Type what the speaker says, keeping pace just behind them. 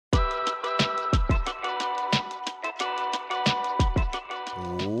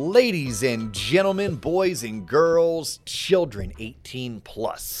Ladies and gentlemen, boys and girls, children 18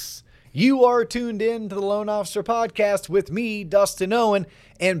 plus. You are tuned in to the Loan Officer Podcast with me, Dustin Owen,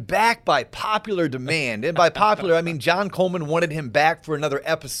 and back by popular demand. And by popular, I mean John Coleman wanted him back for another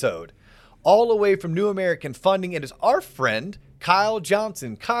episode. All the way from New American Funding, it is our friend, Kyle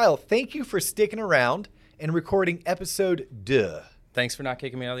Johnson. Kyle, thank you for sticking around and recording episode 2. Thanks for not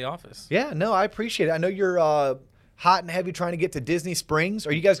kicking me out of the office. Yeah, no, I appreciate it. I know you're hot and heavy trying to get to Disney Springs.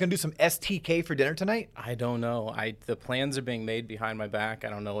 Are you guys going to do some STK for dinner tonight? I don't know. The plans are being made behind my back. I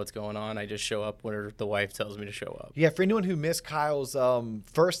don't know what's going on. I just show up where the wife tells me to show up. Yeah, for anyone who missed Kyle's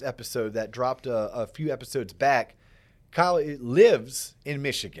first episode that dropped a few episodes back, Kyle lives in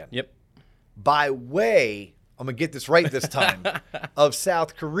Michigan. Yep. By way, I'm going to get this right this time, of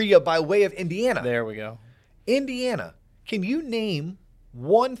South Korea by way of Indiana. There we go. Indiana. Can you name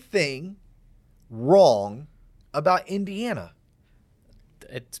one thing wrong about Indiana?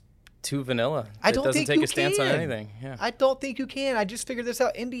 It's too vanilla. I don't it doesn't think take you a stance can. on anything. Yeah. I don't think you can. I just figured this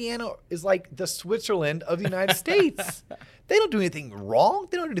out. Indiana is like the Switzerland of the United States. They don't do anything wrong.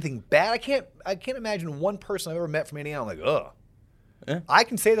 They don't do anything bad. I can't imagine one person I've ever met from Indiana. I'm like, ugh. Yeah. I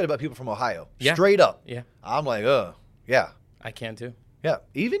can say that about people from Ohio. Yeah. Straight up. Yeah. I'm like, ugh. Yeah. I can too. Yeah.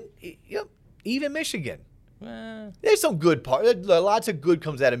 Even Michigan. Eh. There's some good part. Lots of good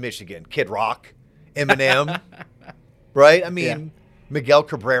comes out of Michigan. Kid Rock, Eminem, right? I mean, Yeah. Miguel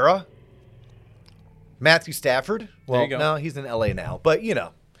Cabrera, Matthew Stafford. Well, There you go. no, he's in L.A. now. But,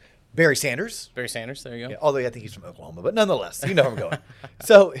 Barry Sanders. Barry Sanders, there you go. Yeah, although I think he's from Oklahoma. But nonetheless, you know where I'm going.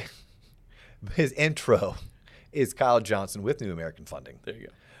 So his intro is Kyle Johnson with New American Funding. There you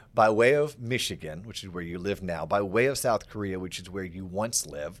go. By way of Michigan, which is where you live now. By way of South Korea, which is where you once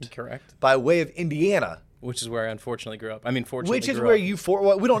lived. Correct. By way of Indiana. Which is where I unfortunately grew up. Fortunately Which is grew where up.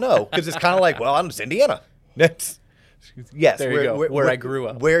 well, we don't know, because it's kind of like, well, I'm just Indiana. Yes. There you go, where I grew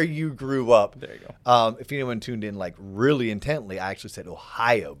up. Where you grew up. There you go. If anyone tuned in like really intently, I actually said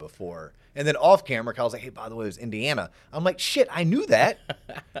Ohio before. And then off camera, Kyle's like, hey, by the way, it was Indiana. I'm like, shit, I knew that.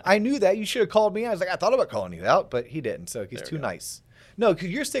 I knew that. You should have called me out. I was like, I thought about calling you out, but he didn't. So he's too nice. No, because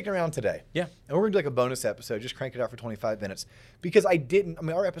you're sticking around today. Yeah. And we're going to do like a bonus episode. Just crank it out for 25 minutes. Because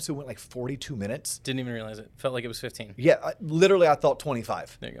our episode went like 42 minutes. Didn't even realize it. Felt like it was 15. Yeah, literally, I thought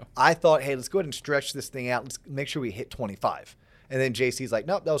 25. There you go. I thought, hey, let's go ahead and stretch this thing out. Let's make sure we hit 25. And then JC's like,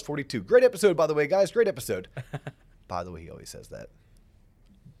 nope, that was 42. Great episode, by the way, guys. Great episode. By the way, he always says that.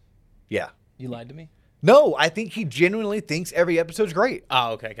 Yeah. You lied to me? No, I think he genuinely thinks every episode's great.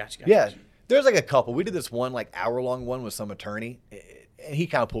 Oh, okay. Gotcha. Yeah. There's like a couple. We did this one like hour-long one with some attorney. And he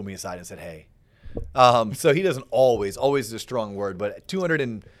kind of pulled me aside and said, hey. So he doesn't always is a strong word, but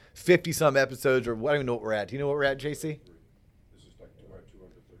 250 some episodes, or I don't even know what we're at. Do you know what we're at, JC? This is like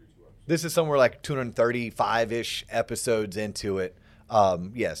 232 episodes. This is somewhere like 235-ish episodes into it.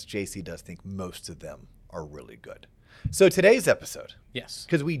 Yes, JC does think most of them are really good. So today's episode, Yes.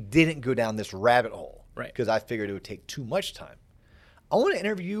 because we didn't go down this rabbit hole, Right. because I figured it would take too much time. I want to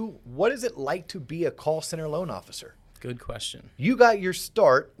interview, what is it like to be a call center loan officer? Good question. You got your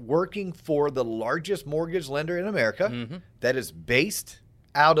start working for the largest mortgage lender in America that is based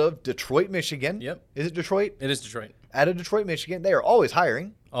out of Detroit, Michigan. Yep. Is it Detroit? It is Detroit. Out of Detroit, Michigan. They are always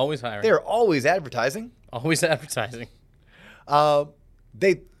hiring. Always hiring. They are always advertising. Always advertising.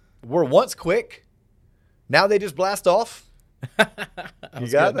 They were once quick. Now they just blast off. You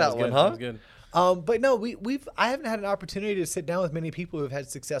got that one, huh? That was good. But no, I haven't had an opportunity to sit down with many people who have had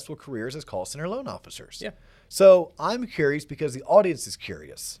successful careers as call center loan officers. Yeah. So I'm curious because the audience is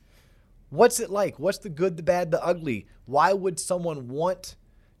curious. What's it like? What's the good, the bad, the ugly? Why would someone want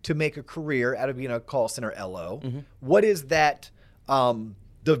to make a career out of being a call center LO? Mm-hmm. What is that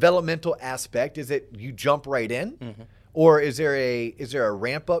developmental aspect? Is it you jump right in, or is there a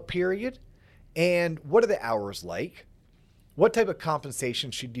ramp up period? And what are the hours like? What type of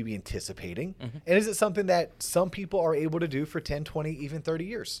compensation should you be anticipating? And is it something that some people are able to do for 10, 20, even 30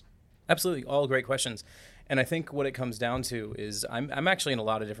 years? Absolutely. All great questions. And I think what it comes down to is I'm actually in a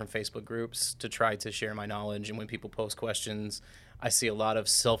lot of different Facebook groups to try to share my knowledge. And when people post questions, I see a lot of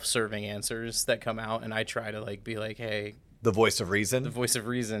self-serving answers that come out, and I try to be like, hey, The voice of reason? the voice of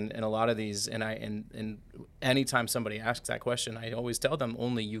reason in a lot of these. And anytime somebody asks that question, I always tell them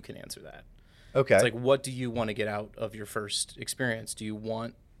only you can answer that. Okay. It's like, what do you want to get out of your first experience? Do you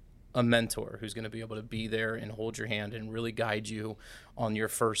want a mentor who's going to be able to be there and hold your hand and really guide you on your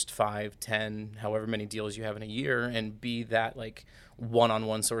first 5, 10, however many deals you have in a year, and be that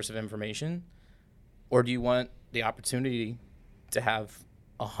one-on-one source of information? Or do you want the opportunity to have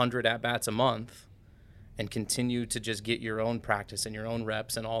 100 at-bats a month and continue to just get your own practice and your own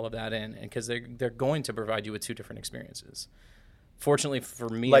reps and all of that in? And because they're going to provide you with two different experiences. Fortunately for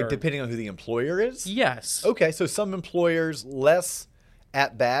me, Like depending on who the employer is? yes. Okay, so some employers less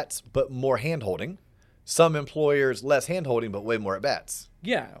at bats but more hand holding. Some employers less hand holding but way more at bats.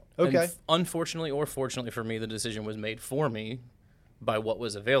 Yeah. Okay. And unfortunately or fortunately for me, the decision was made for me by what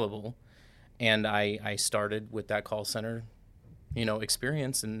was available. And I started with that call center,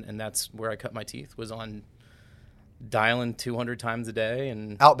 experience. And that's where I cut my teeth, was on dialing 200 times a day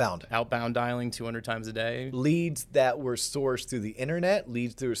and Outbound. outbound dialing 200 times a day. Leads that were sourced through the internet,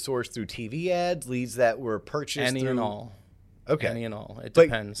 leads that were sourced through TV ads, leads that were purchased Any through... and all. Okay. Any and all. It But-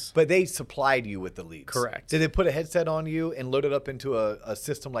 depends. But they supplied you with the leads. Correct. Did they put a headset on you and load it up into a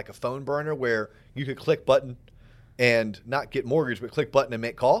system like a phone burner where you could click button and not get mortgage, but click button and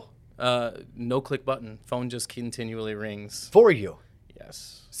make call? No click button. Phone just continually rings. For you.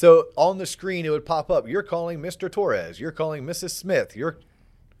 Yes. So on the screen, it would pop up. You're calling Mr. Torres. You're calling Mrs. Smith.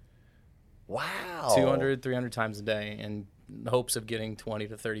 Wow. 200, 300 times a day in hopes of getting 20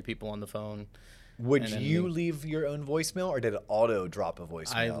 to 30 people on the phone. Would and then you me. leave your own voicemail, or did it auto drop a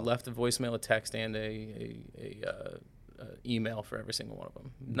voicemail? I left a voicemail, a text, and a email for every single one of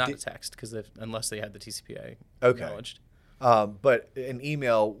them. Not a text, because unless they had the TCPA acknowledged. But an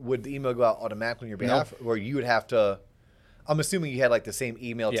email, would the email go out automatically on your behalf, or you would have to? I'm assuming you had like the same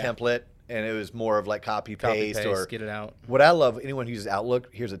email template, and it was more of like copy paste or get it out. What I love, anyone who uses Outlook,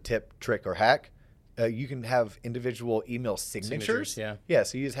 here's a tip, trick, or hack. You can have individual email signatures. Yeah,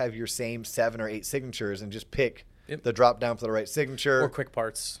 so you just have your same 7 or 8 signatures and just pick the drop down for the right signature. Or quick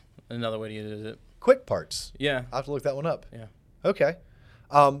parts, another way to use it. Quick parts. Yeah. I'll have to look that one up. Yeah. Okay.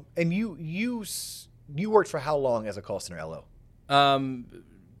 And you worked for how long as a call center LO?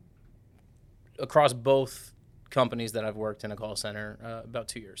 Across both companies that I've worked in a call center, about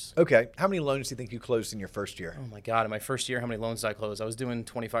 2 years. Okay. How many loans do you think you closed in your first year? Oh, my God. In my first year, how many loans did I close? I was doing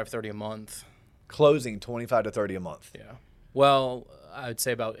 25, 30 a month. Closing 25 to 30 a month. Yeah. Well, I'd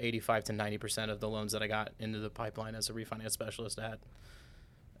say about 85 to 90% of the loans that I got into the pipeline as a refinance specialist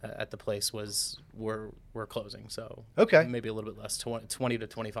at the place were closing. So Okay. maybe a little bit less, 20 to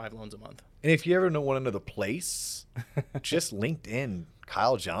 25 loans a month. And if you ever want to know the place, just LinkedIn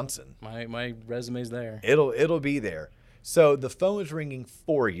Kyle Johnson. My resume's there. It'll be there. So the phone was ringing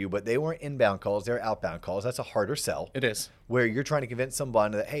for you, but they weren't inbound calls; they're outbound calls. That's a harder sell. It is. Where you're trying to convince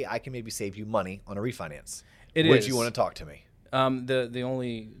someone that, hey, I can maybe save you money on a refinance. Would Would you want to talk to me? The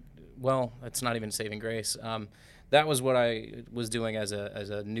only, well, it's not even saving grace. That was what I was doing as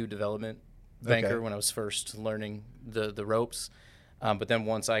a new development banker when I was first learning the ropes. But then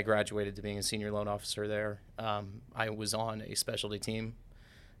once I graduated to being a senior loan officer there, I was on a specialty team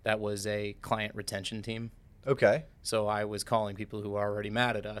that was a client retention team. Okay. So I was calling people who are already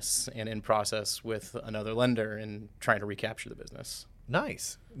mad at us and in process with another lender and trying to recapture the business.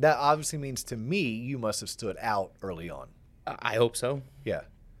 Nice. That obviously means to me you must have stood out early on. I hope so. Yeah.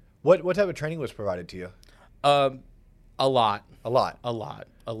 What type of training was provided to you? A lot. A lot.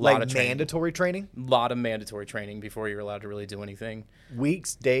 Like of training. Mandatory training? A lot of mandatory training before you're allowed to really do anything.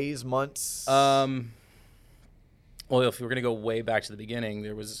 Weeks, days, months? Well, if we're going to go way back to the beginning,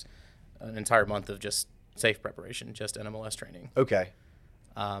 there was an entire month of just safe preparation, just NMLS training. Okay.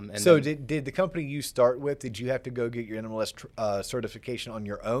 And so then, did the company you start with, did you have to go get your NMLS certification on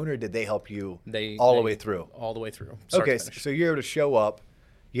your own, or did they help you all the way through? All the way through. Start Okay, to finish. so you're able to show up.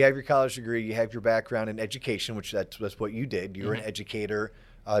 You have your college degree. You have your background in education, which that's what you did. You were an educator,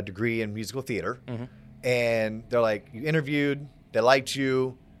 degree in musical theater. And they're like, you interviewed, they liked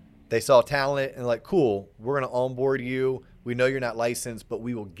you, they saw talent, and like, cool, we're going to onboard you. We know you're not licensed, but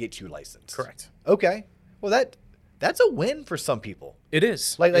we will get you licensed. Correct. Okay. Well, that's a win for some people. It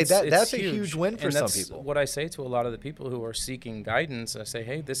is. Like that's a huge win for some people. What I say to a lot of the people who are seeking guidance, I say,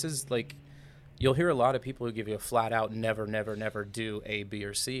 hey, this is like, you'll hear a lot of people who give you a flat out never, never, never do A, B,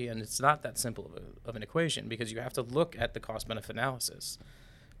 or C. And it's not that simple of an equation, because you have to look at the cost benefit analysis.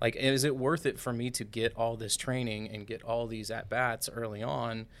 Like, is it worth it for me to get all this training and get all these at bats early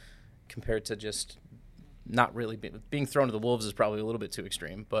on compared to just not really being thrown to the wolves is probably a little bit too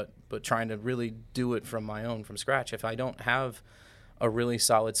extreme, but trying to really do it from scratch. If I don't have a really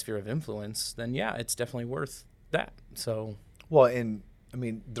solid sphere of influence, then yeah, it's definitely worth that. So, well, and I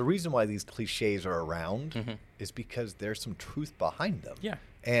mean, the reason why these cliches are around is because there's some truth behind them. Yeah.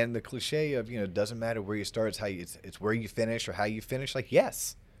 And the cliche of, it doesn't matter where you start, it's where you finish or how you finish. Like,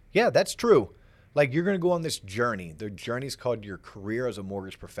 yes. Yeah, that's true. Like, you're going to go on this journey. The journey's called your career as a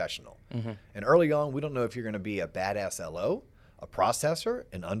mortgage professional. And early on, we don't know if you're going to be a badass LO, a processor,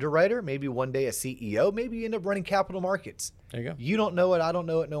 an underwriter, maybe one day a CEO, maybe you end up running capital markets. there you go. You don't know it, I don't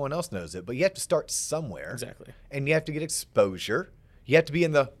know it, no one else knows it, but you have to start somewhere. Exactly. And you have to get exposure. You have to be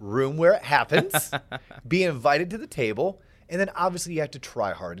in the room where it happens, be invited to the table, And then obviously you have to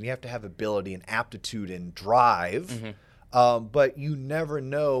try hard and you have to have ability and aptitude and drive. But you never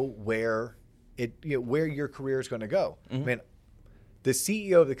know where where your career is going to go. I mean, the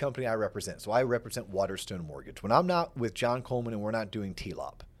CEO of the company I represent, so I represent Waterstone Mortgage. When I'm not with John Coleman and we're not doing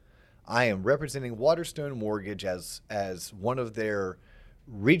TLOP, I am representing Waterstone Mortgage as one of their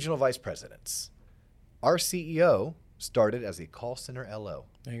regional vice presidents. Our CEO started as a call center LO.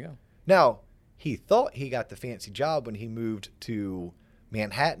 There you go. Now, he thought he got the fancy job when he moved to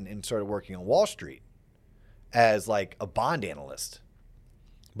Manhattan and started working on Wall Street as like a bond analyst.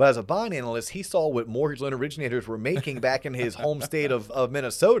 But as a bond analyst, he saw what mortgage loan originators were making back in his home state of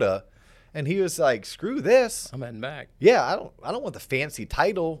Minnesota, and he was like, "Screw this! I'm heading back." Yeah, I don't want the fancy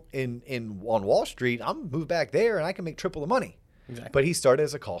title on Wall Street. I'm move back there, and I can make triple the money." Exactly. But he started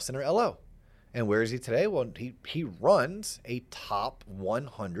as a call center LO, and where is he today? Well, he runs a top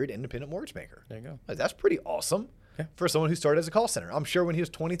 100 independent mortgage maker. There you go. Like, that's pretty awesome. Yeah. For someone who started as a call center. I'm sure when he was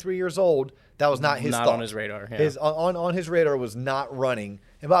 23 years old, that was not his Not thought. on his radar. Yeah. His on his radar was not running.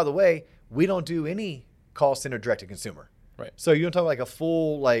 And by the way, we don't do any call center direct to consumer. Right. So you don't talk like a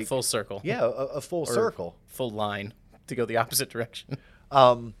full Full circle. Yeah, a full circle. Full line to go the opposite direction.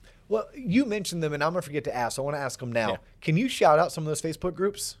 Well, you mentioned them, and I'm gonna forget to ask. So I want to ask them now. Yeah. Can you shout out some of those Facebook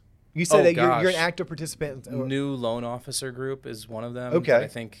groups? You said that you're an active participant. New loan officer group is one of them. Okay. I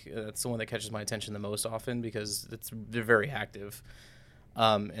think that's the one that catches my attention the most often because they're very active.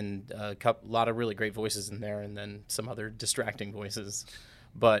 And a lot of really great voices in there, and then some other distracting voices.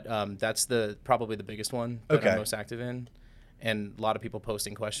 But that's probably the biggest one that I'm most active in. And a lot of people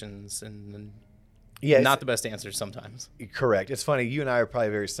posting questions and not the best answers sometimes. Correct. It's funny. You and I are probably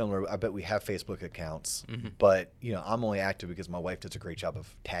very similar. I bet we have Facebook accounts, but I'm only active because my wife does a great job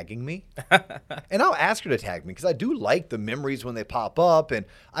of tagging me, and I'll ask her to tag me because I do like the memories when they pop up, and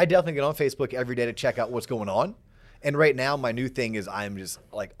I definitely get on Facebook every day to check out what's going on. And right now, my new thing is I'm just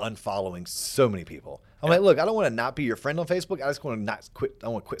like unfollowing so many people. I'm like, look, I don't want to not be your friend on Facebook. I just want to not quit. I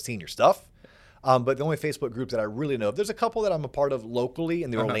want to quit seeing your stuff. But the only Facebook group that I really know of, there's a couple that I'm a part of locally in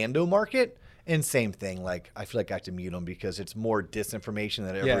the Orlando market. And same thing, like I feel like I have to mute them because it's more disinformation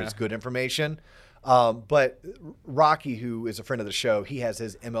than ever is good information. But Rocky, who is a friend of the show, he has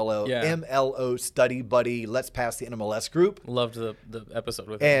his MLO study buddy. Let's pass the NMLS group. Loved the episode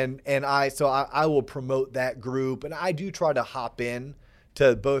with him. And I will promote that group, and I do try to hop in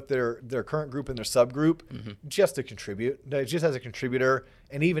to both their current group and their subgroup just to contribute, just as a contributor.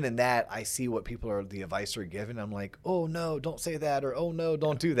 And even in that, I see what the advice are given. I'm like, oh no, don't say that, or oh no,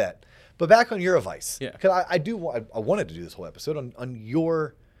 don't do that. But back on your advice, because I wanted to do this whole episode on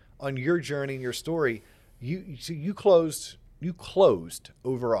your journey and your story. You closed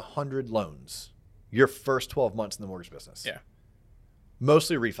over 100 loans your first 12 months in the mortgage business. Yeah,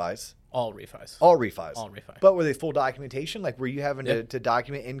 mostly refis. All refis. All refis. All refi. But were they full documentation? Like, were you having to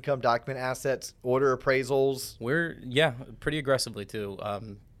document income, document assets, order appraisals? We're pretty aggressively too.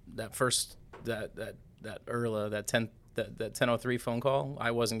 That first that ERLA, that 1003 phone call,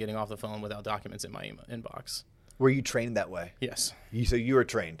 I wasn't getting off the phone without documents in my inbox. Were you trained that way? Yes. So you were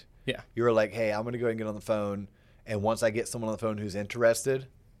trained. Yeah. You were like, hey, I'm going to go ahead and get on the phone, and once I get someone on the phone who's interested,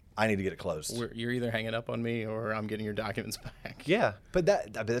 I need to get it closed. You're either hanging up on me or I'm getting your documents back. Yeah, but I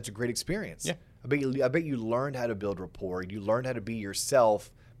bet that's a great experience. Yeah. I bet you learned how to build rapport. You learned how to be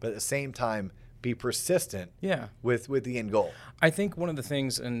yourself, but at the same time, be persistent. Yeah. With the end goal. I think one of the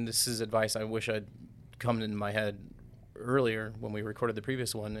things, and this is advice I wish I'd come into my head earlier when we recorded the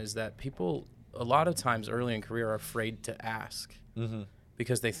previous one, is that people a lot of times early in career are afraid to ask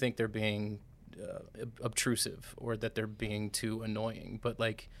because they think they're being obtrusive or that they're being too annoying. But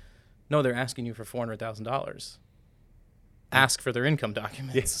no, they're asking you for $400,000. Ask for their income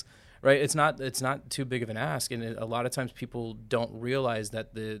documents, right? It's not too big of an ask, and a lot of times people don't realize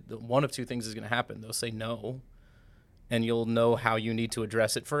that the one of two things is going to happen. They'll say no, and you'll know how you need to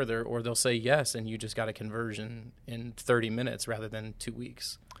address it further, or they'll say yes, and you just got a conversion in 30 minutes rather than 2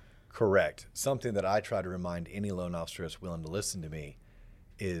 weeks. Correct. Something that I try to remind any loan officer that's willing to listen to me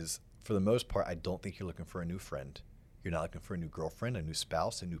is, for the most part, I don't think you're looking for a new friend. You're not looking for a new girlfriend, a new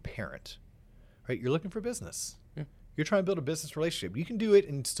spouse, a new parent, right? You're looking for business. Yeah. You're trying to build a business relationship. You can do it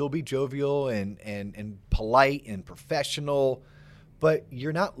and still be jovial and polite and professional, but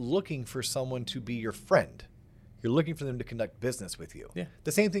you're not looking for someone to be your friend. You're looking for them to conduct business with you. Yeah.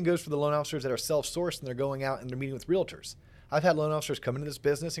 The same thing goes for the loan officers that are self-sourced and they're going out and they're meeting with realtors. I've had loan officers come into this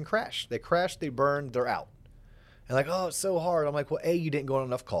business and crash. They crash, they burn, they're out. And like, oh, it's so hard. I'm like, well, A, you didn't go on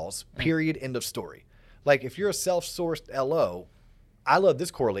enough calls, period, end of story. Like, if you're a self-sourced LO, I love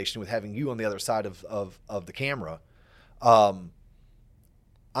this correlation with having you on the other side of the camera. I'm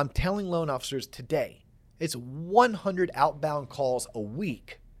telling loan officers today, It's 100 outbound calls a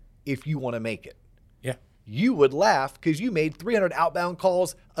week if you want to make it. Yeah. You would laugh because you made 300 outbound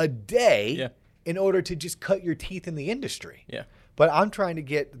calls a day in order to just cut your teeth in the industry. Yeah. But I'm trying to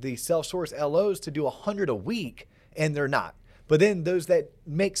get the self-source LOs to do 100 a week, and they're not. But then those that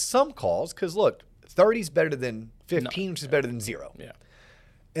make some calls, because look, 30 is better than 15, which is better than 0. Yeah.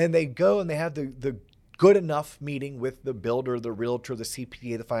 And they go and they have the good enough meeting with the builder, the realtor, the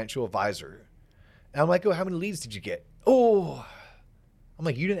CPA, the financial advisor. And I'm like, oh, how many leads did you get? Oh, I'm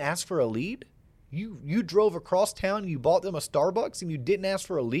like, you didn't ask for a lead? You drove across town, you bought them a Starbucks, and you didn't ask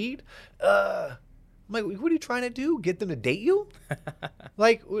for a lead? I'm like, what are you trying to do? Get them to date you?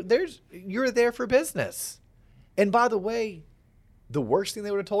 Like, you're there for business. And by the way, the worst thing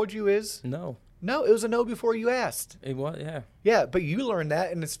they would have told you is No, it was a no before you asked. it was. Yeah. Yeah, but you learned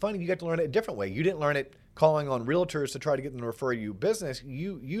that, and it's funny, you got to learn it a different way. You didn't learn it calling on realtors to try to get them to refer you business.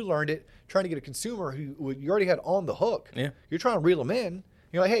 You learned it trying to get a consumer who you already had on the hook. Yeah. You're trying to reel them in.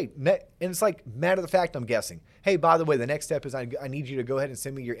 You're like, hey, and it's like matter of the fact, I'm guessing. Hey, by the way, the next step is I need you to go ahead and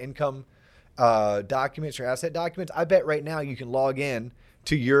send me your income documents, your asset documents. I bet right now you can log in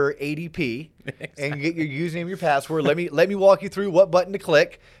to your ADP and get your username, your password. Let me walk you through what button to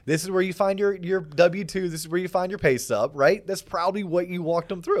click. This is where you find your W-2. This is where you find your pay stub, right? That's probably what you walked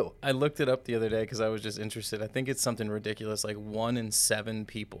them through. I looked it up the other day because I was just interested. I think it's something ridiculous. Like 1 in 7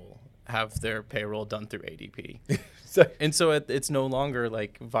 people have their payroll done through ADP. So it's no longer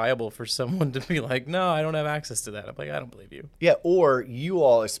like viable for someone to be like, no, I don't have access to that. I'm like, I don't believe you. Yeah, or you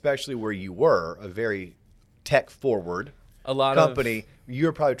all, especially where you were, a very tech-forward company,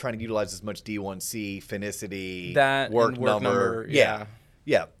 you're probably trying to utilize as much D1C, Finicity, that work work number. Yeah.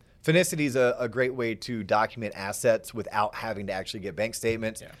 Finicity is a great way to document assets without having to actually get bank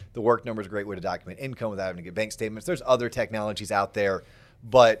statements. Yeah. The work number is a great way to document income without having to get bank statements. There's other technologies out there,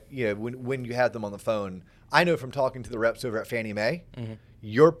 but when you have them on the phone, I know from talking to the reps over at Fannie Mae,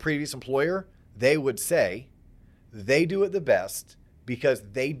 your previous employer, they would say they do it the best because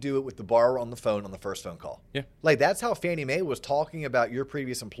they do it with the borrower on the phone on the first phone call. Yeah. Like that's how Fannie Mae was talking about your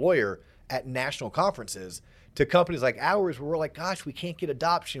previous employer at national conferences to companies like ours where we're like, gosh, we can't get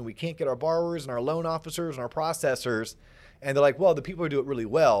adoption. We can't get our borrowers and our loan officers and our processors. And they're like, well, the people who do it really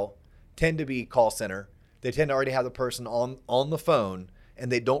well tend to be call center. They tend to already have the person on the phone,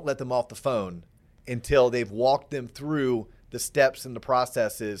 and they don't let them off the phone until they've walked them through the steps and the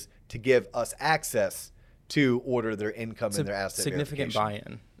processes to give us access to order their income and their asset significant verification.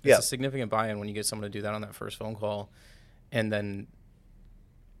 buy-in. Yeah. It's a significant buy-in when you get someone to do that on that first phone call. And then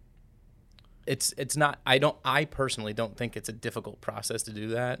it's not, I personally don't think it's a difficult process to do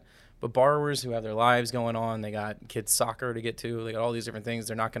that. But borrowers who have their lives going on, they got kids' soccer to get to, they got all these different things,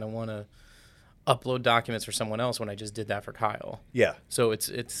 they're not going to want to upload documents for someone else when I just did that for Kyle. Yeah. So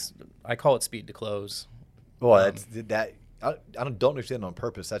it's I call it speed to close. Well, I don't understand on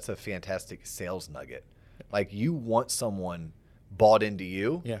purpose. That's a fantastic sales nugget. Like you want someone bought into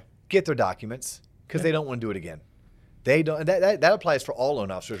you. Yeah. Get their documents because they don't want to do it again. They don't. That applies for all loan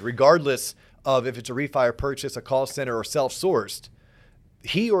officers, regardless of if it's a refi or purchase, a call center, or self-sourced.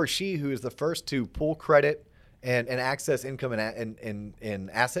 He or she who is the first to pull credit and access income in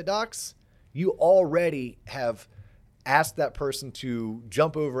asset docs, you already have asked that person to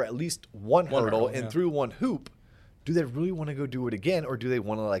jump over at least one hurdle and through one hoop. Do they really want to go do it again, or do they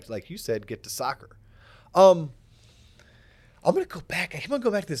want to, like you said, get to soccer? I'm going to go back. I'm going to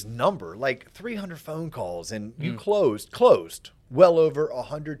go back to this number, like 300 phone calls, and you closed well over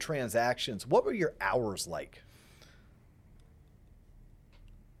 100 transactions. What were your hours like?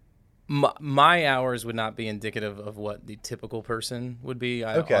 My hours would not be indicative of what the typical person would be.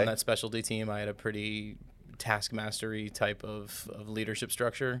 On that specialty team, I had a pretty taskmastery type of leadership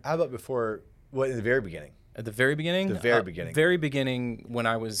structure. How about before, in the very beginning? At the very beginning? The very beginning. Very beginning when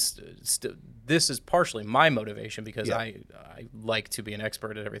I was this is partially my motivation because I like to be an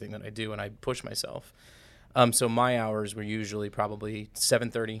expert at everything that I do, and I push myself. So my hours were usually probably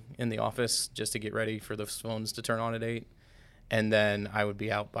 7:30 in the office just to get ready for the phones to turn on at 8. And then I would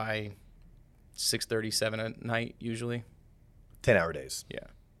be out by 6:30, 7 at night usually. 10-hour days. Yeah.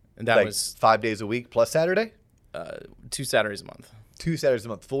 And that was 5 days a week plus Saturday? 2 Saturdays a month. 2 Saturdays a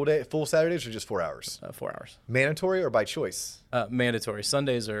month. Full Saturdays or just 4 hours? 4 hours. Mandatory or by choice? Mandatory.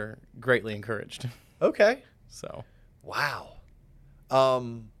 Sundays are greatly encouraged. Okay. So. Wow.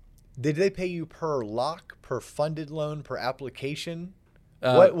 Did they pay you per lock, per funded loan, per application?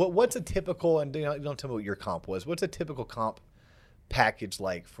 What's a typical, and don't tell me what your comp was. What's a typical comp package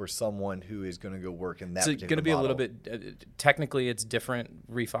like for someone who is going to go work in that It's particular going to be model? a little bit technically it's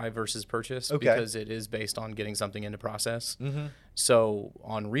different refi versus purchase because it is based on getting something into process. So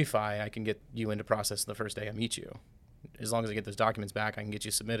on refi, I can get you into process the first day I meet you. As long as I get those documents back, I can get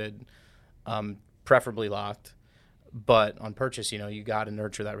you submitted, preferably locked. But on purchase, you got to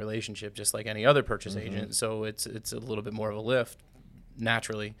nurture that relationship just like any other purchase agent. So it's a little bit more of a lift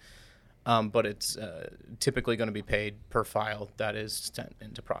naturally. But it's typically going to be paid per file that is sent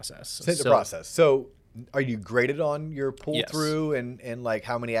into process. Sent to process. So are you graded on your pull through and like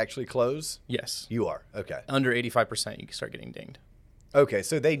how many actually close? Yes. You are. Okay. Under 85%, you can start getting dinged. Okay.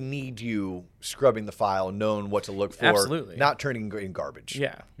 So they need you scrubbing the file, knowing what to look for. Absolutely. Not turning in garbage.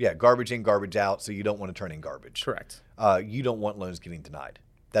 Yeah. Yeah. Garbage in, garbage out. So you don't want to turn in garbage. Correct. You don't want loans getting denied.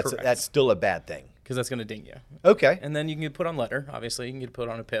 That's Correct. That's still a bad thing. Because that's going to ding you. Okay. And then you can get put on letter. Obviously, you can get put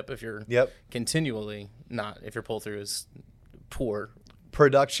on a PIP if you're continually not, if your pull through is poor.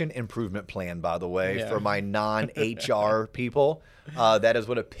 Production improvement plan, by the way, for my non-HR people. That is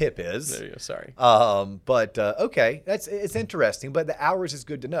what a PIP is. There you go. Sorry. But okay, it's interesting. But the hours is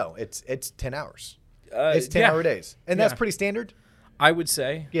good to know. It's 10 hours. It's 10-hour days, and that's pretty standard. I would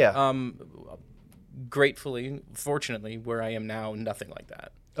say. Yeah. Gratefully, fortunately, where I am now, nothing like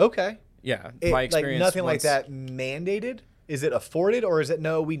that. Okay. Yeah, my experience. Like nothing like that mandated. Is it afforded, or is it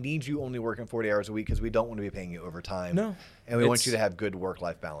no? We need you only working 40 hours a week because we don't want to be paying you overtime. No, and we want you to have good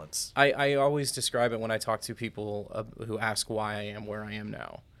work-life balance. I always describe it when I talk to people who ask why I am where I am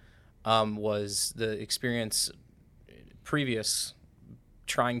now. Was the experience previous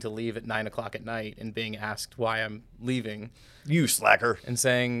trying to leave at 9 o'clock at night and being asked why I'm leaving. You slacker. And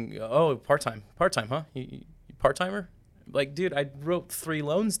saying, "Oh, part-time, huh? You part-timer?" Like, dude, I wrote 3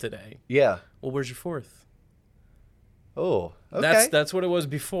 loans today. Yeah. Well, where's your 4th? Oh, okay. That's what it was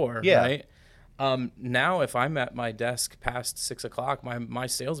before, right? Now, if I'm at my desk past 6 o'clock, my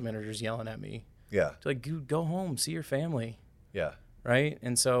sales manager's yelling at me. Yeah. Like, dude, go home, see your family. Yeah. Right?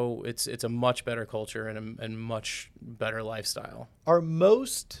 And so it's a much better culture and much better lifestyle. Are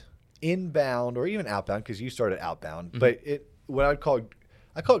most inbound or even outbound, because you started outbound, but what I call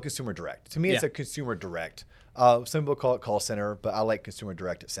it consumer direct. To me, it's a consumer direct. Some people call it call center, but I like consumer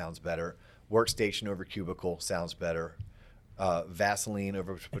direct. It sounds better. Workstation over cubicle sounds better. Vaseline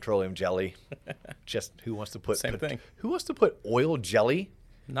over petroleum jelly. Just who wants to put Same thing. Who wants to put oil jelly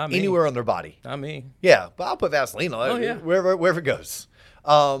Not me. anywhere on their body? Not me. Yeah, but I'll put Vaseline on it wherever it goes.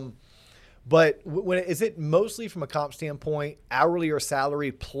 But is it mostly from a comp standpoint, hourly or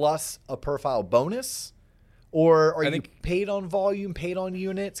salary plus a per file bonus? Or are you paid on volume, paid on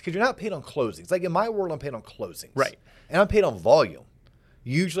units? Because you're not paid on closings. Like in my world, I'm paid on closings. Right. And I'm paid on volume.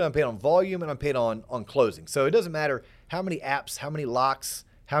 Usually I'm paid on volume and I'm paid on closing. So it doesn't matter how many apps, how many locks,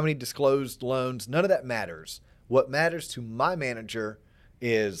 how many disclosed loans. None of that matters. What matters to my manager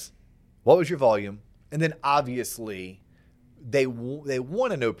is what was your volume? And then obviously they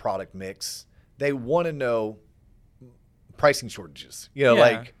want to know product mix. They want to know pricing shortages.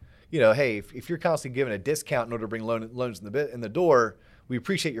 Hey, if you're constantly giving a discount in order to bring loans in the door, we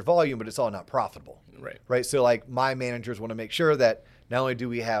appreciate your volume, but it's all not profitable. Right. So like my managers want to make sure that not only do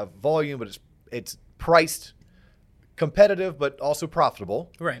we have volume, but it's priced competitive, but also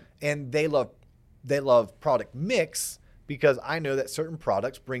profitable. Right. And they love product mix because I know that certain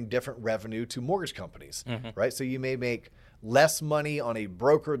products bring different revenue to mortgage companies. Right. So you may make less money on a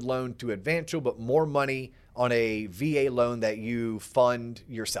brokered loan to Advantial, but more money on a VA loan that you fund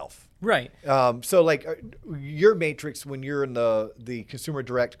yourself. Right. So like your matrix, when you're in the consumer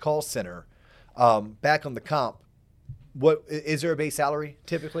direct call center, back on the comp, what is there a base salary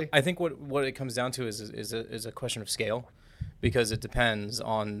typically? I think what it comes down to is a question of scale, because it depends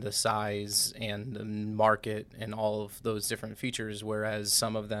on the size and the market and all of those different features. Whereas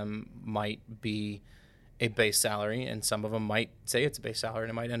some of them might be a base salary, and some of them might say it's a base salary,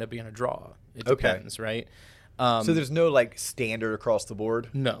 and it might end up being a draw. It depends, right? So there's no like standard across the board?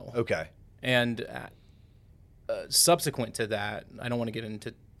 No. Okay. And subsequent to that, I don't want to get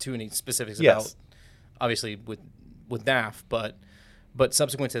into too many specifics about, obviously, with NAF, but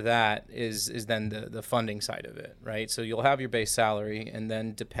subsequent to that is then the funding side of it, right? So you'll have your base salary, and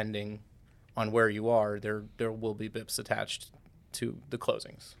then depending on where you are, there will be BIPs attached to the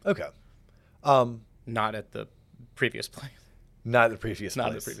closings. Okay. Not at the previous place. Not at the previous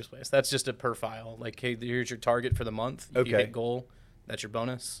place. That's just a per file. Like, hey, here's your target for the month. If you hit goal, that's your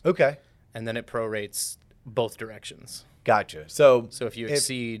bonus. Okay. And then it prorates both directions. Gotcha. So if you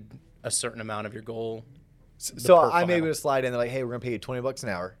exceed a certain amount of your goal. So I may be able to slide in. They're like, hey, we're going to pay you $20 an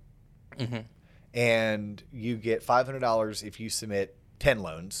hour. And you get $500 if you submit 10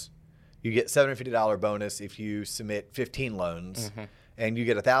 loans. You get $750 bonus if you submit 15 loans, and you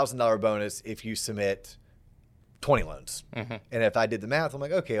get a $1,000 bonus if you submit 20 loans. And if I did the math, I'm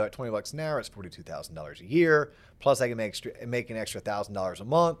like, okay, at $20 an hour, it's $42,000 a year. Plus, I can make an extra $1,000 a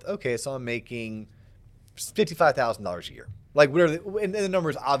month. Okay, so I'm making $55,000 a year. Like whatever, and the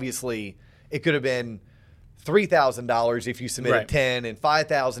numbers obviously, it could have been $3,000 if you submitted 10, and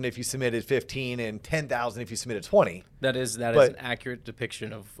 $5,000 if you submitted 15, and $10,000 if you submitted 20. That is an accurate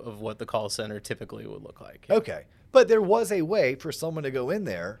depiction of what the call center typically would look like. Okay, but there was a way for someone to go in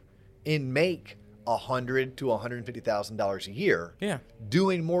there and make $100,000 to $150,000 a year. Yeah,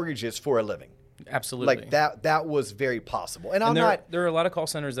 doing mortgages for a living. Absolutely, like that was very possible. And there are a lot of call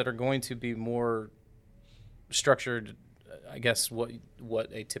centers that are going to be more structured, I guess, what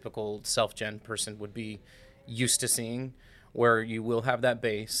a typical self-gen person would be used to seeing, where you will have that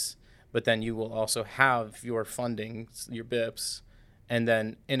base, but then you will also have your funding, your BIPs, and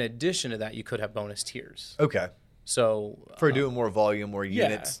then in addition to that, you could have bonus tiers. Okay. So for doing more volume, more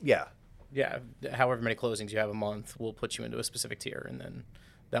units. Yeah. However many closings you have a month, we'll put you into a specific tier, and then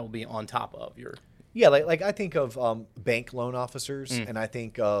that will be on top of your. Yeah, like I think of bank loan officers, and I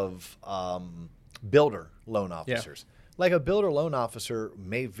think of builder loan officers. Yeah. Like a builder loan officer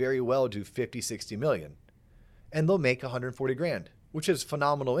may very well do 50, 60 million, and they'll make 140 grand, which is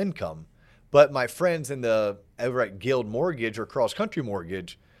phenomenal income. But my friends in the over at Guild Mortgage or Cross Country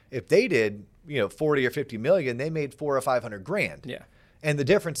Mortgage, if they did 40 or 50 million, they made 400 or 500 grand. Yeah. And the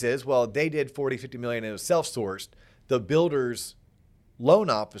difference is, well, they did 40, 50 million and it was self-sourced. The builder's loan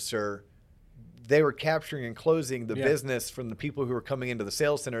officer, they were capturing and closing the business from the people who were coming into the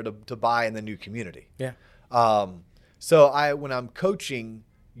sales center to buy in the new community. Yeah. So when I'm coaching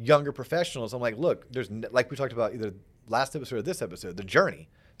younger professionals, I'm like, look, there's like we talked about either last episode or this episode, the journey.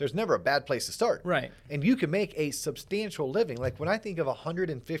 There's never a bad place to start. Right. And you can make a substantial living. Like when I think of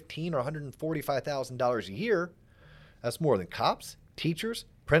 $115,000 or $145,000 a year, that's more than cops, teachers,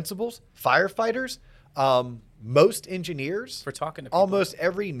 principals, firefighters, most engineers. For talking to people. Almost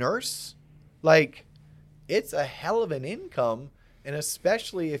every nurse. Like, it's a hell of an income, and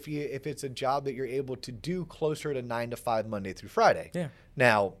especially if it's a job that you're able to do closer to 9 to 5 Monday through Friday. Yeah.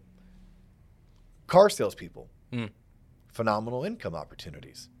 Now, car salespeople, phenomenal income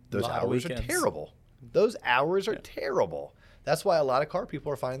opportunities. Those hours are terrible. Those hours are terrible. That's why a lot of car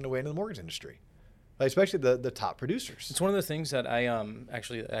people are finding their way into the mortgage industry, especially the top producers. It's one of the things that I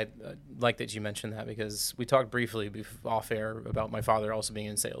like that you mentioned that, because we talked briefly off air about my father also being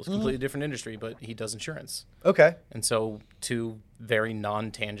in sales, completely different industry, but he does insurance. Okay. And so two very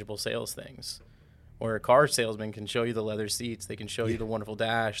non-tangible sales things, where a car salesman can show you the leather seats, they can show you the wonderful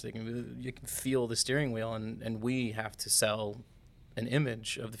dash, you can feel the steering wheel, and we have to sell an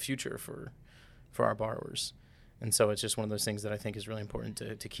image of the future for our borrowers. And so it's just one of those things that I think is really important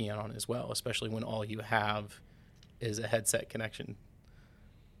to key in on as well, especially when all you have is a headset connection.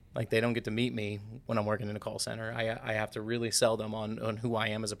 Like, they don't get to meet me when I'm working in a call center. I have to really sell them on who I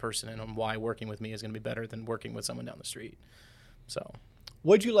am as a person and on why working with me is going to be better than working with someone down the street. So,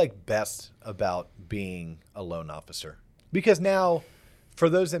 what'd you like best about being a loan officer? Because now, for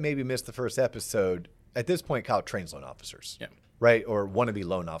those that maybe missed the first episode, at this point, Kyle trains loan officers, right? Or wannabe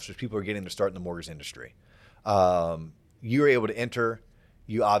loan officers. People are getting their start in the mortgage industry. You were able to enter.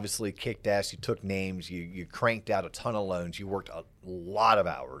 You obviously kicked ass. You took names. You cranked out a ton of loans. You worked a lot of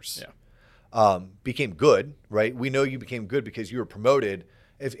hours. Yeah. Became good, right? We know you became good because you were promoted.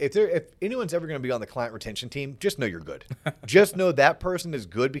 If anyone's ever going to be on the client retention team, just know you're good. Just know that person is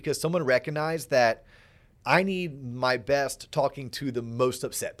good because someone recognized that I need my best talking to the most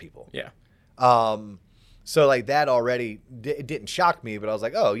upset people. Yeah. So like that already it didn't shock me, but I was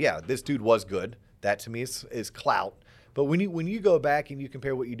like, oh yeah, this dude was good. That to me is clout. But when you go back and you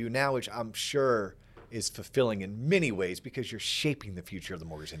compare what you do now, which I'm sure is fulfilling in many ways because you're shaping the future of the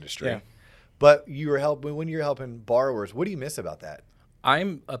mortgage industry. Yeah. But when you're helping borrowers, what do you miss about that?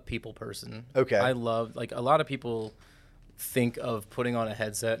 I'm a people person. Okay. I love, like, a lot of people think of putting on a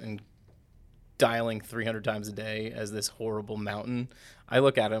headset and dialing 300 times a day as this horrible mountain. I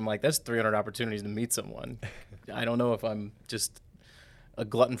look at it, I'm like, that's 300 opportunities to meet someone. I don't know if I'm just a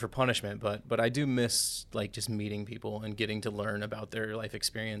glutton for punishment, but I do miss, like, just meeting people and getting to learn about their life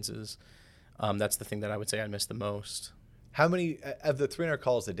experiences. That's the thing that I would say I miss the most. How many of the 300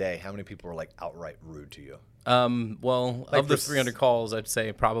 calls a day, how many people were like outright rude to you? Well, like of the 300 calls, I'd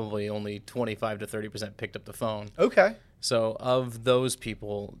say probably only 25 to 30% picked up the phone. Okay. So of those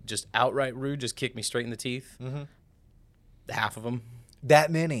people, just outright rude, just kick me straight in the teeth. Mm-hmm. Half of them.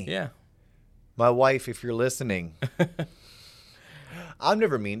 That many? Yeah. My wife, if you're listening, I'm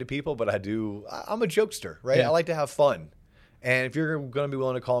never mean to people, but I'm a jokester, right? Yeah. I like to have fun. And if you're going to be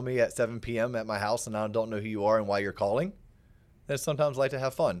willing to call me at 7 p.m. at my house and I don't know who you are and why you're calling, then sometimes I like to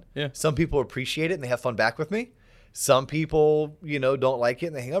have fun. Yeah. Some people appreciate it and they have fun back with me. Some people, don't like it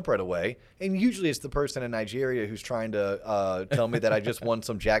and they hang up right away. And usually it's the person in Nigeria who's trying to tell me that I just won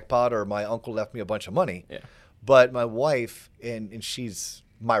some jackpot or my uncle left me a bunch of money. Yeah. But my wife, and she's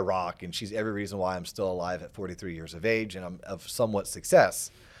my rock, and she's every reason why I'm still alive at 43 years of age and I'm of somewhat success.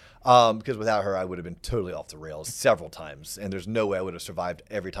 Because without her, I would have been totally off the rails several times. And there's no way I would have survived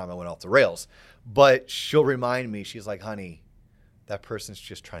every time I went off the rails. But she'll remind me, she's like, honey, that person's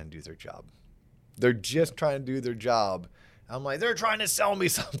just trying to do their job. They're just trying to do their job. I'm like, they're trying to sell me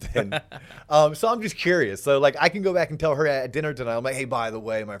something. So I'm just curious. So I can go back and tell her at dinner tonight, I'm like, hey, by the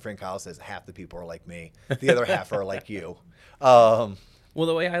way, my friend Kyle says half the people are like me. The other half are like you. Well,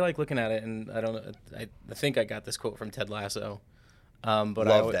 the way I like looking at it, and I think I got this quote from Ted Lasso. But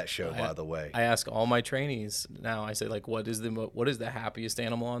love that show, by the way. I ask all my trainees now. I say, what is the happiest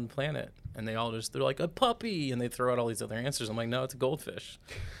animal on the planet? And they're like a puppy, and they throw out all these other answers. I'm like, no, it's a goldfish.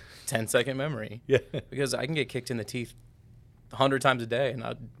 10-second memory. Yeah. Because I can get kicked in the teeth 100 times a day, and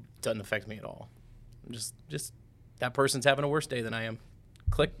it doesn't affect me at all. I'm just that person's having a worse day than I am.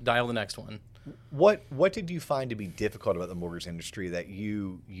 Click, dial the next one. What did you find to be difficult about the mortgage industry that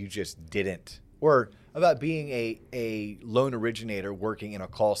you just didn't? Or about being a loan originator working in a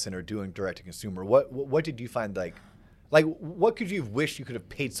call center doing direct to consumer? What did you find like what could you have wished you could have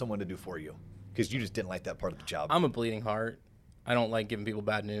paid someone to do for you because you just didn't like that part of the job? I'm a bleeding heart. I don't like giving people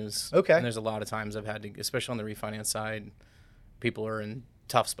bad news. Okay. And there's a lot of times I've had to, especially on the refinance side, people are in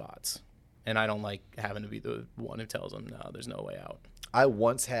tough spots, and I don't like having to be the one who tells them, no, there's no way out. I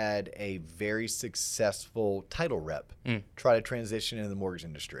once had a very successful title rep try to transition into the mortgage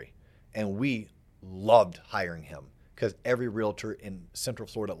industry. And we loved hiring him because every realtor in Central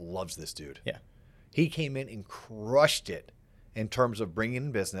Florida loves this dude. Yeah. He came in and crushed it in terms of bringing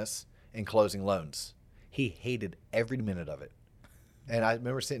in business and closing loans. He hated every minute of it. And I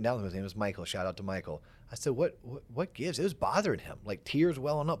remember sitting down with him. His name was Michael. Shout out to Michael. I said, what gives? It was bothering him, like tears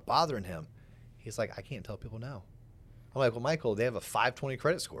welling up, bothering him. He's like, I can't tell people no. I'm like, well, Michael, they have a 520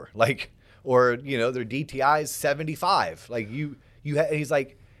 credit score. Or their DTI is 75. He's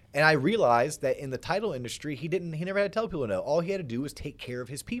like, and I realized that in the title industry, he never had to tell people no. All he had to do was take care of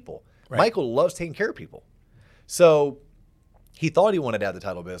his people. Right. Michael loves taking care of people. So he thought he wanted to have the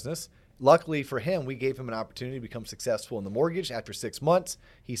title business. Luckily for him, we gave him an opportunity to become successful in the mortgage after 6 months.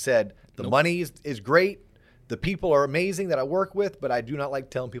 He said, the money is great. The people are amazing that I work with, but I do not like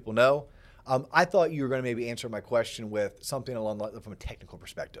telling people no. I thought you were going to maybe answer my question with something along the line from a technical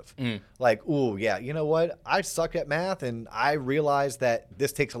perspective. Ooh, yeah, you know what? I suck at math, and I realize that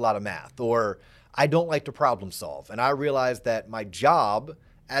this takes a lot of math. Or I don't like to problem solve, and I realize that my job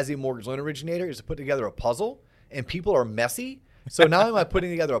as a mortgage loan originator is to put together a puzzle, and people are messy. So now am I putting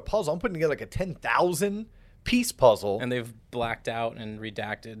together a puzzle? I'm putting together like a 10,000 piece puzzle. And they've blacked out and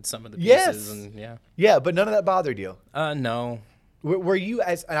redacted some of the Yes. pieces. And Yeah, but none of that bothered you. No. Were you,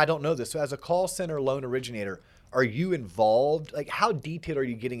 and I don't know this, so as a call center loan originator, are you involved? How detailed are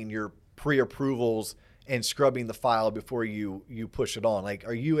you getting in your pre-approvals and scrubbing the file before you push it on?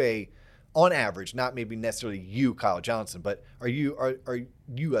 Are you on average, not maybe necessarily you, Kyle Johnson, but are you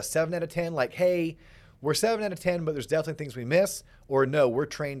a 7 out of 10? Hey, we're 7 out of 10, but there's definitely things we miss. Or no, we're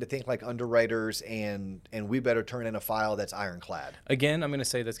trained to think like underwriters, and we better turn in a file that's ironclad. Again, I'm going to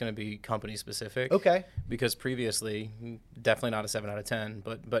say that's going to be company specific. Okay. Because previously, definitely not a 7 out of 10,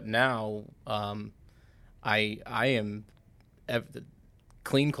 but now I am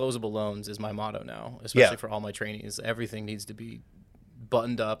clean closable loans is my motto now, especially for all my trainees. Everything needs to be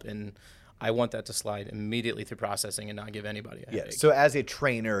buttoned up, and I want that to slide immediately through processing and not give anybody a headache. So as a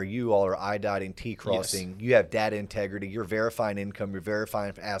trainer, you all are I-dotting, T-crossing. Yes. You have data integrity. You're verifying income. You're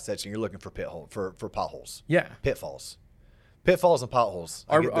verifying assets, and you're looking for for potholes. Yeah. Pitfalls and potholes.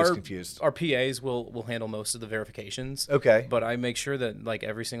 I get those confused. Our PAs will handle most of the verifications. Okay. But I make sure that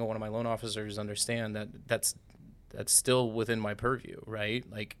every single one of my loan officers understand that that's still within my purview, right?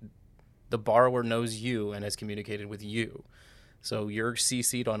 The borrower knows you and has communicated with you. So you're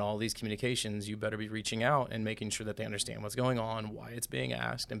CC'd on all these communications. You better be reaching out and making sure that they understand what's going on, why it's being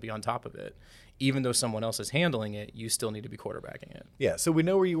asked, and be on top of it. Even though someone else is handling it, you still need to be quarterbacking it. Yeah, so we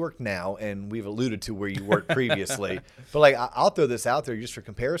know where you work now, and we've alluded to where you worked previously. But I'll throw this out there just for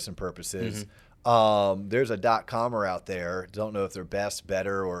comparison purposes. Mm-hmm. There's a .comer out there. Don't know if they're best,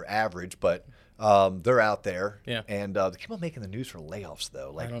 better, or average, but they're out there. Yeah. And they keep on making the news for layoffs,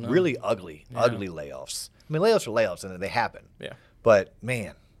 though. Really ugly layoffs. I mean, layoffs are layoffs, and they happen. Yeah. But,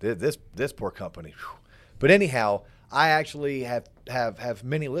 man, this poor company. Whew. But anyhow, I actually have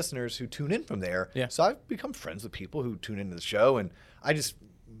many listeners who tune in from there. Yeah. So I've become friends with people who tune into the show, and I just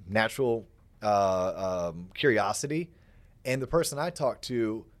natural curiosity. And the person I talked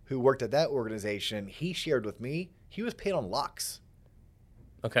to who worked at that organization, he shared with me he was paid on locks.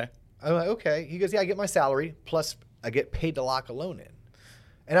 Okay. I'm like, okay. He goes, yeah, I get my salary plus I get paid to lock a loan in.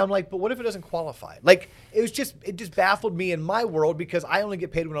 And I'm like, but what if it doesn't qualify? Like, it just baffled me in my world because I only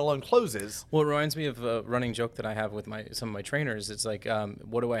get paid when a loan closes. Well, it reminds me of a running joke that I have with some of my trainers. It's like,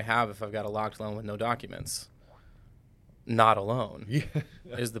 what do I have if I've got a locked loan with no documents? Not a loan. Yeah.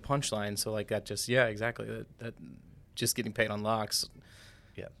 Is the punchline. So like that just, yeah, exactly. That just getting paid on locks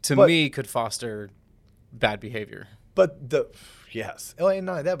to me could foster bad behavior. But yes. Oh, and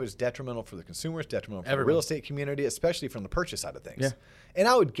that was detrimental for the consumers, detrimental for the real estate community, especially from the purchase side of things. Yeah. And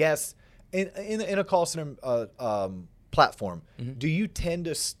I would guess in a call center platform, do you tend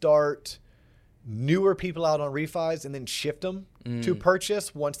to start newer people out on refis and then shift them to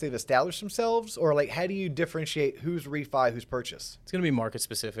purchase once they've established themselves? Or like, how do you differentiate who's refi, who's purchase? It's going to be market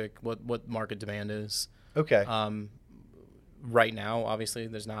specific, what market demand is. Okay. Right now, obviously,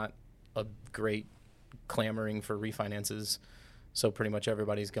 there's not a great clamoring for refinances. So pretty much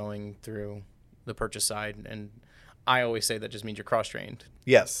everybody's going through the purchase side. And I always say that just means you're cross-trained.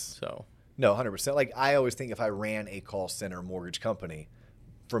 Yes. So no, 100%. Like, I always think if I ran a call center mortgage company,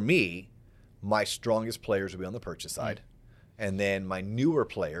 for me, my strongest players would be on the purchase side. And then my newer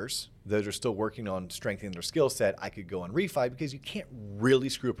players, those are still working on strengthening their skill set, I could go on refi because you can't really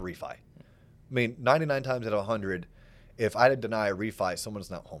screw up a refi. I mean, 99 times out of 100, if I deny a refi,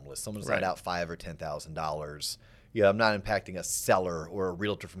 someone's not homeless. Someone's not out $5,000 or $10,000. Yeah, I'm not impacting a seller or a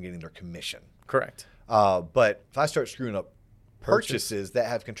realtor from getting their commission. correct. But if I start screwing up purchases that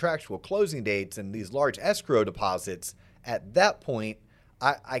have contractual closing dates and these large escrow deposits, at that point,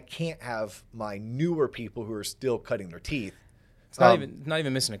 I can't have my newer people who are still cutting their teeth. It's not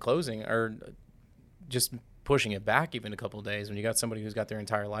even missing a closing or just pushing it back even a couple of days when you got somebody who's got their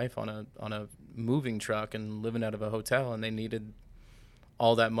entire life on a moving truck and living out of a hotel and they needed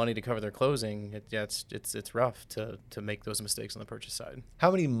all that money to cover their closing. It's rough to make those mistakes on the purchase side. How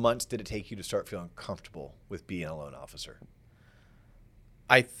many months did it take you to start feeling comfortable with being a loan officer?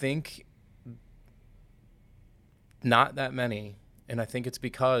 I think not that many. And I think it's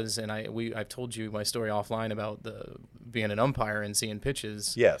because, and I've told you my story offline about being an umpire and seeing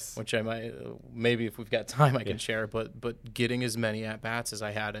pitches. Yes. Which I might, maybe if we've got time, I can share. But getting as many at bats as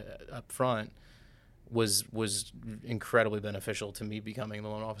I had up front was incredibly beneficial to me becoming the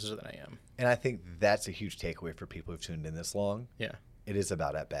loan officer that I am. And I think that's a huge takeaway for people who've tuned in this long. Yeah. It is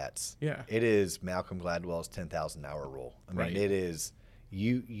about at bats. Yeah. It is Malcolm Gladwell's 10,000 hour rule. I mean, it is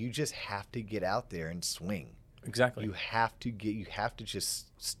you just have to get out there and swing. Exactly. You have to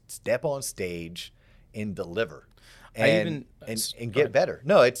just step on stage and deliver, and get better.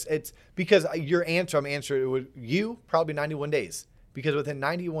 No, it's because I'm answering you probably 91 days, because within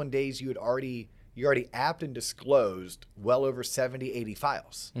 91 days you already apped and disclosed well over 70, 80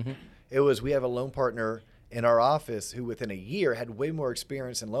 files. Mm-hmm. We have a loan partner in our office who within a year had way more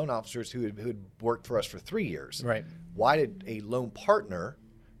experience than loan officers who had worked for us for 3 years. Right. Why did a loan partner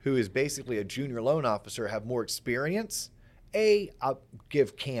who is basically a junior loan officer have more experience? I'll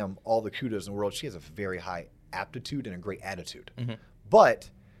give Cam all the kudos in the world. She has a very high aptitude and a great attitude. Mm-hmm. But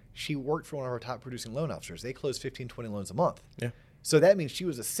she worked for one of our top producing loan officers. They closed 15, 20 loans a month. Yeah. So that means she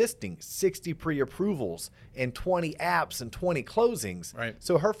was assisting 60 pre-approvals and 20 apps and 20 closings. Right.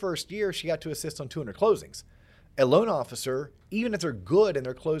 So her first year, she got to assist on 200 closings. A loan officer, even if they're good and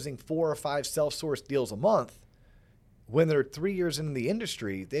they're closing 4 or 5 self-sourced deals a month, when they're 3 years in the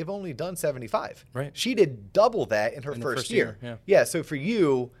industry, they've only done 75. Right. She did double that in her first year. Yeah. So for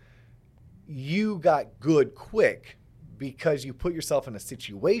you got good quick because you put yourself in a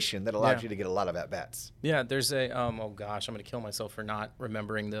situation that allowed you to get a lot of at-bats. Yeah, there's a oh gosh, I'm going to kill myself for not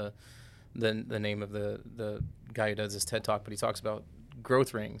remembering the name of the guy who does this TED Talk, but he talks about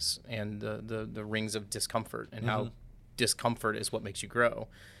growth rings and the rings of discomfort and how discomfort is what makes you grow.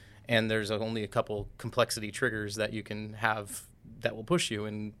 And there's only a couple complexity triggers that you can have that will push you,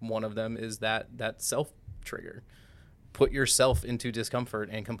 and one of them is that self trigger. Put yourself into discomfort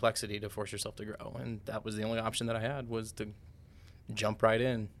and complexity to force yourself to grow, and that was the only option that I had, was to jump right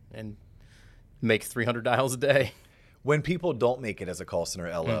in and make 300 dials a day. When people don't make it as a call center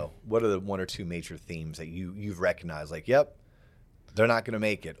LO, what are the 1 or 2 major themes that you've recognized? Like, yep, they're not going to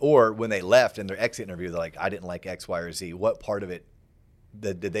make it. Or when they left in their exit interview, they're like, I didn't like X, Y, or Z. What part of it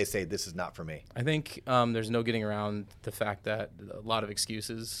did they say, this is not for me? I think there's no getting around the fact that a lot of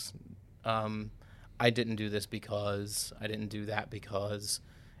excuses. I didn't do this because, I didn't do that because.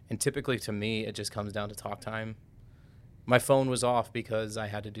 And typically to me, it just comes down to talk time. My phone was off because I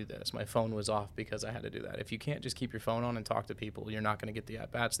had to do this. My phone was off because I had to do that. If you can't just keep your phone on and talk to people, you're not going to get the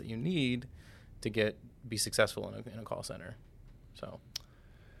at-bats that you need to be successful in a call center. So,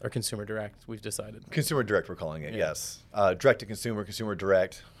 or consumer direct, we've decided. Consumer direct, we're calling it, yes. Direct to consumer, consumer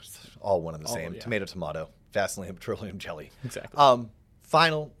direct, all one and the same. Yeah. Tomato, tomato, Vaseline, petroleum jelly. Exactly.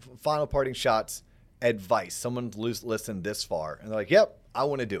 Final parting shots, advice. Someone's listened this far, and they're like, yep, I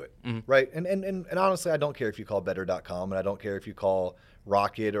want to do it, right? And honestly, I don't care if you call better.com, and I don't care if you call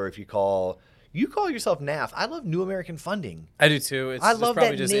Rocket or if you call yourself NAF. I love New American Funding. I do too. It's love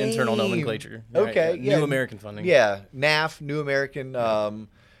probably that just name. internal nomenclature. Okay, Right? yeah. New American Funding. Yeah, NAF, New American.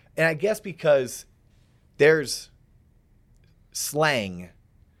 And I guess because there's slang,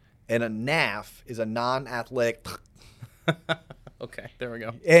 and a NAF is a non-athletic. Okay, there we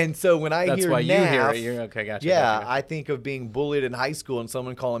go. And so when I That's hear why NAF, you hear it. You're, okay, gotcha. yeah, gotcha. I think of being bullied in high school and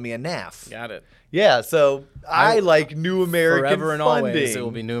someone calling me a NAF. Got it. Yeah, so I like New American Forever and Funding. always, it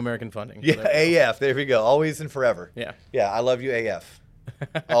will be New American Funding. Yeah, So there we go. AF. There we go. Always and forever. Yeah. Yeah, I love you, AF.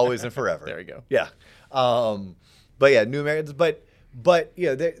 Always and forever. There we go. Yeah. But yeah, New Americans. But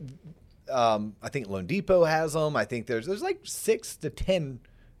yeah, I think Loan Depot has them. I think there's like 6 to 10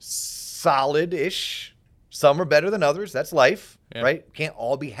 solid-ish. Some are better than others. That's life, Yeah. right? Can't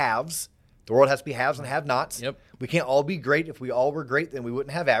all be halves. The world has to be haves and have-nots. Yep. We can't all be great. If we all were great, then we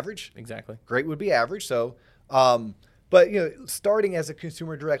wouldn't have average. Exactly. Great would be average. So, but starting as a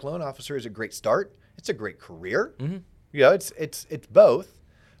consumer direct loan officer is a great start. It's a great career. Mm-hmm. It's both.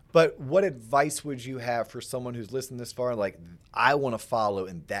 But what advice would you have for someone who's listened this far? Like, I want to follow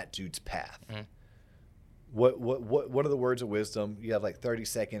in that dude's path. Mm-hmm. What are the words of wisdom? You have like 30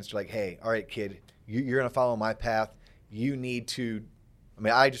 seconds to like, hey, all right, kid, you're going to follow my path. You need to. I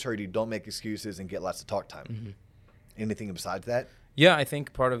mean, I just heard you don't make excuses and get lots of talk time. Mm-hmm. Anything besides that? Yeah, I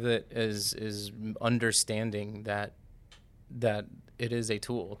think part of it is understanding that it is a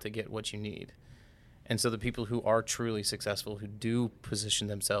tool to get what you need. And so the people who are truly successful, who do position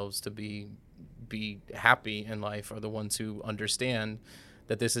themselves to be happy in life, are the ones who understand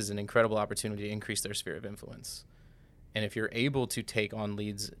that this is an incredible opportunity to increase their sphere of influence. And if you're able to take on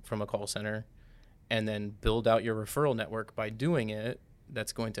leads from a call center and then build out your referral network by doing it,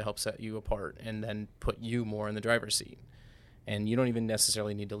 that's going to help set you apart and then put you more in the driver's seat. And you don't even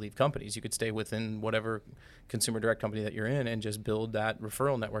necessarily need to leave companies. You could stay within whatever consumer direct company that you're in and just build that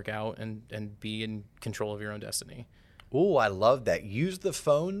referral network out and be in control of your own destiny. Oh, I love that. Use the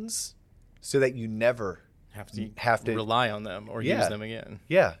phones so that you never Have to rely on them or use them again.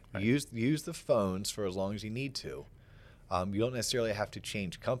 Yeah, Right. use the phones for as long as you need to. You don't necessarily have to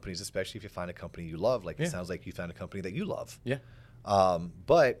change companies, especially if you find a company you love. Like it sounds like you found a company that you love. Yeah.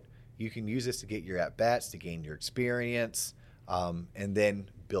 But you can use this to get your at-bats, to gain your experience, and then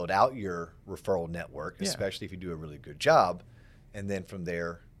build out your referral network, especially if you do a really good job, and then from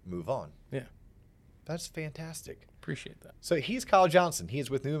there, move on. Yeah. That's fantastic. Appreciate that. So he's Kyle Johnson. He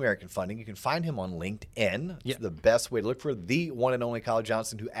is with New American Funding. You can find him on LinkedIn. It's the best way to look for the one and only Kyle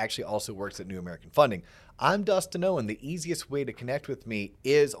Johnson, who actually also works at New American Funding. I'm Dustin Owen. The easiest way to connect with me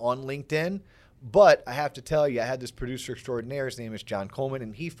is on LinkedIn. But I have to tell you, I had this producer extraordinaire. His name is John Coleman,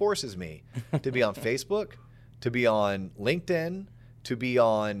 and he forces me to be on Facebook, to be on LinkedIn, to be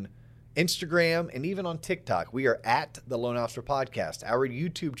on Instagram, and even on TikTok. We are at The Loan Officer Podcast. Our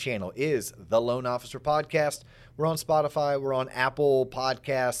YouTube channel is The Loan Officer Podcast. We're on Spotify. We're on Apple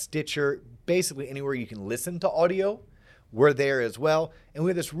Podcasts, Stitcher, basically anywhere you can listen to audio. We're there as well. And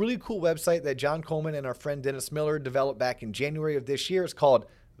we have this really cool website that John Coleman and our friend Dennis Miller developed back in January of this year. It's called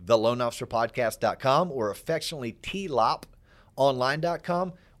theloanofficerpodcast.com, or affectionately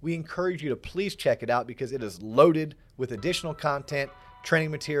tloponline.com. We encourage you to please check it out because it is loaded with additional content,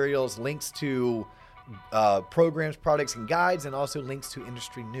 training materials, links to programs, products, and guides, and also links to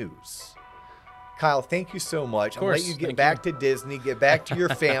industry news. Kyle, thank you so much. I'm going to let you get back to Disney, get back to your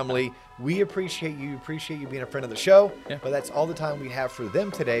family. We appreciate you. Appreciate you being a friend of the show. Yeah. But that's all the time we have for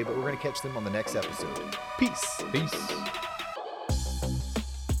them today, but we're going to catch them on the next episode. Peace. Peace.